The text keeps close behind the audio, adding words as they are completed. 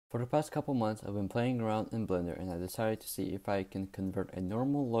For the past couple months, I've been playing around in Blender and I decided to see if I can convert a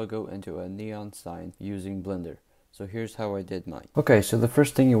normal logo into a neon sign using Blender. So here's how I did mine. Okay, so the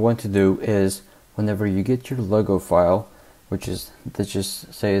first thing you want to do is whenever you get your logo file, which is, let's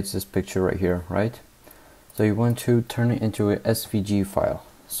just say it's this picture right here, right? So you want to turn it into a SVG file.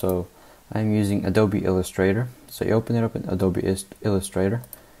 So I'm using Adobe Illustrator. So you open it up in Adobe Illustrator,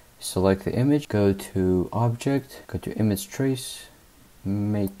 select the image, go to Object, go to Image Trace,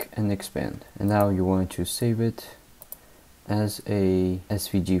 make and expand, and now you want to save it as a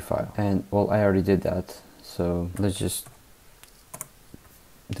SVG file. And well, I already did that, so let's just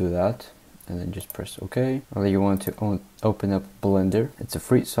do that and then just press OK. And then you want to open up Blender. It's a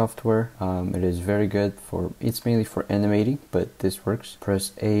free software. It is very good for, it's mainly for animating, but this works.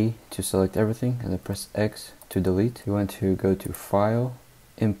 Press A to select everything and then press X to delete. You want to go to File,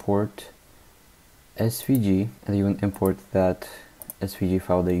 Import SVG, and you want to import that SVG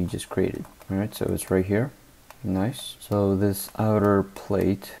file that you just created. Alright, so it's right here. Nice. So this outer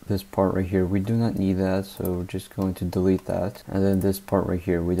plate, this part right here, we do not need that, so we're just going to delete that. And then this part right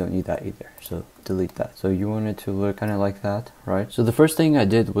here, we don't need that either, so delete that. So you want it to look kind of like that, right? So the first thing I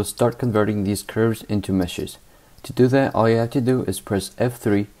did was start converting these curves into meshes. To do that, all you have to do is press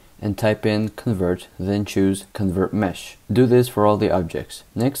F3 and type in convert, then choose convert mesh. Do this for all the objects.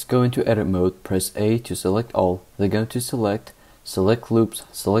 Next, go into edit mode, press A to select all, then go to select loops,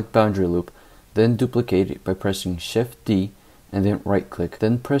 select boundary loop, then duplicate it by pressing Shift D and then right click.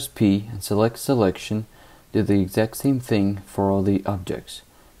 Then press P and select selection. Do the exact same thing for all the objects.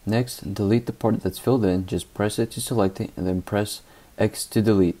 Next, delete the part that's filled in, just press it to select it and then press X to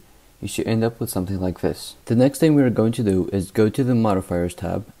delete. You should end up with something like this. The next thing we are going to do is go to the modifiers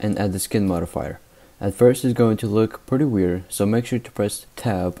tab and add the skin modifier. At first it's going to look pretty weird, so make sure to press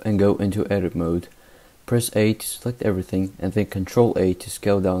tab and go into edit mode. Press A to select everything and then Ctrl A to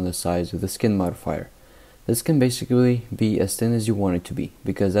scale down the size of the skin modifier. This can basically be as thin as you want it to be,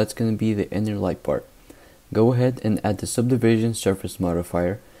 because that's going to be the inner light part. Go ahead and add the subdivision surface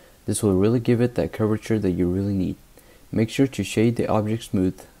modifier. This will really give it that curvature that you really need. Make sure to shade the object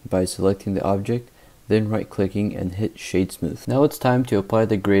smooth by selecting the object, then right clicking and hit shade smooth. Now it's time to apply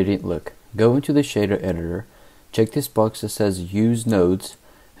the gradient look. Go into the shader editor, check this box that says use nodes,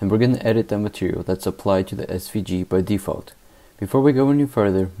 and we're going to edit the material that's applied to the SVG by default. Before we go any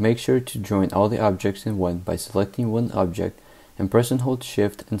further, make sure to join all the objects in one by selecting one object and press and hold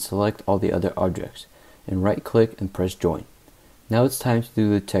shift and select all the other objects, and right click and press join. Now it's time to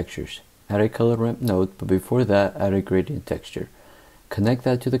do the textures. Add a color ramp node, but before that add a gradient texture. Connect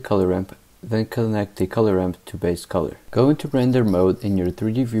that to the color ramp, then connect the color ramp to base color. Go into render mode in your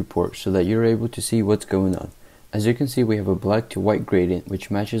 3D viewport so that you're able to see what's going on. As you can see, we have a black to white gradient which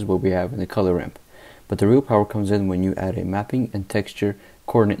matches what we have in the color ramp. But the real power comes in when you add a mapping and texture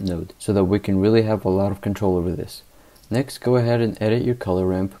coordinate node so that we can really have a lot of control over this. Next, go ahead and edit your color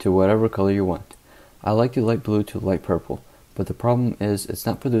ramp to whatever color you want. I like the light blue to light purple, but the problem is it's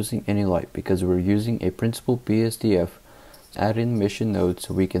not producing any light because we're using a principal BSDF add-in emission node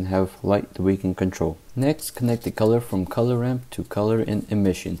so we can have light that we can control. Next, connect the color from color ramp to color in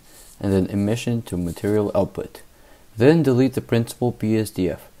emission, and then emission to material output. Then delete the principal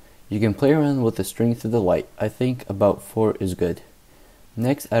BSDF. You can play around with the strength of the light. I think about 4 is good.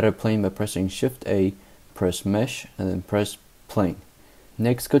 Next, add a plane by pressing Shift A, press Mesh, and then press Plane.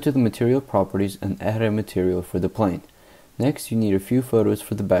 Next, go to the material properties and add a material for the plane. Next, you need a few photos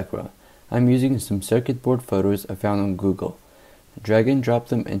for the background. I'm using some circuit board photos I found on Google. Drag and drop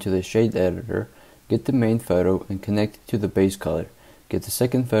them into the shade editor, get the main photo and connect it to the base color. Get the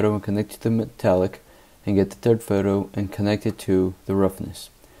second photo and connect it to the metallic, and get the third photo and connect it to the roughness.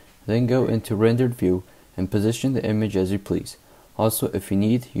 Then go into rendered view and position the image as you please. Also, if you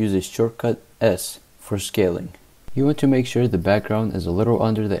need, use a shortcut S for scaling. You want to make sure the background is a little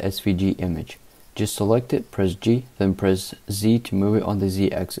under the SVG image. Just select it, press G, then press Z to move it on the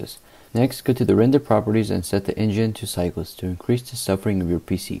Z axis. Next, go to the render properties and set the engine to cycles to increase the suffering of your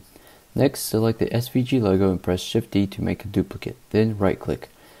PC. Next, select the SVG logo and press Shift D to make a duplicate, then right click.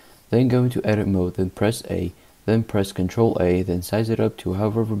 Then go into edit mode, then press A, then press Ctrl A, then size it up to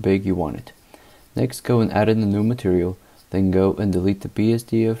however big you want it. Next, go and add in a new material, then go and delete the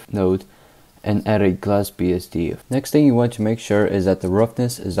BSDF node and add a glass BSDF. Next thing you want to make sure is that the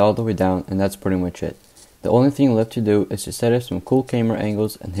roughness is all the way down, and that's pretty much it. The only thing left to do is to set up some cool camera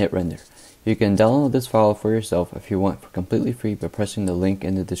angles and hit render. You can download this file for yourself if you want for completely free by pressing the link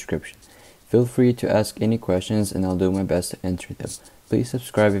in the description. Feel free to ask any questions and I'll do my best to answer them. Please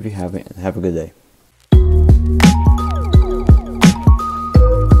subscribe if you haven't, and have a good day.